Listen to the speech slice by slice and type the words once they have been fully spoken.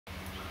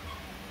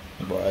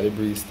Boy, the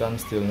breeze stand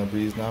still, no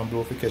breeze now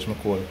blow if you catch my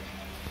cold.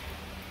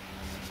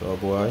 So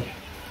boy,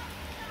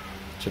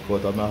 check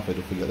out how I have to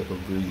do to get like a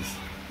breeze,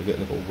 to get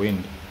like a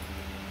wind,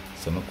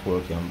 so my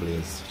coal can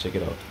blaze. Check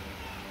it out.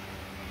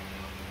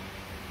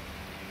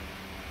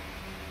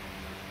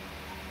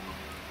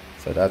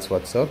 So that's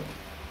what's up.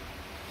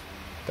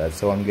 That's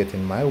how I'm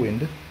getting my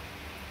wind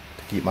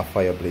to keep my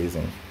fire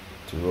blazing,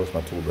 to roast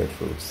my 2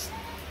 breadfruits.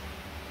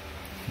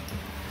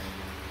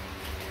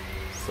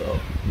 So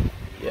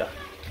yeah,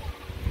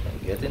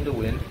 I'm getting the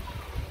wind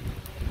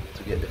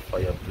to get the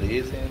fire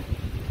blazing,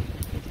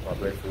 my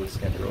breadfruits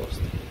can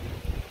roast.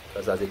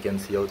 Because as you can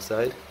see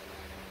outside,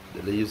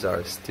 the leaves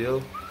are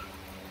still,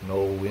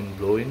 no wind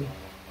blowing.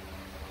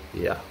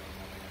 Yeah,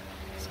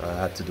 so I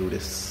had to do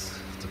this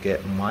to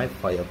get my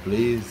fire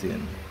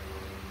blazing.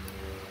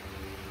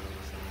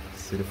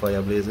 See the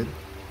fire blazing?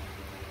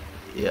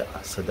 Yeah,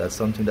 so that's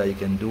something that you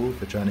can do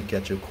if you're trying to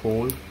catch a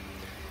cold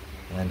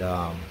and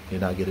you're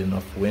not getting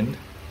enough wind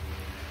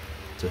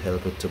to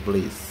help it to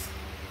blaze.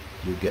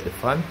 You get the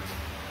fan,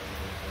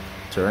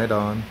 turn it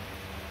on,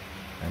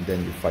 and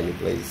then you fire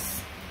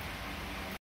blaze.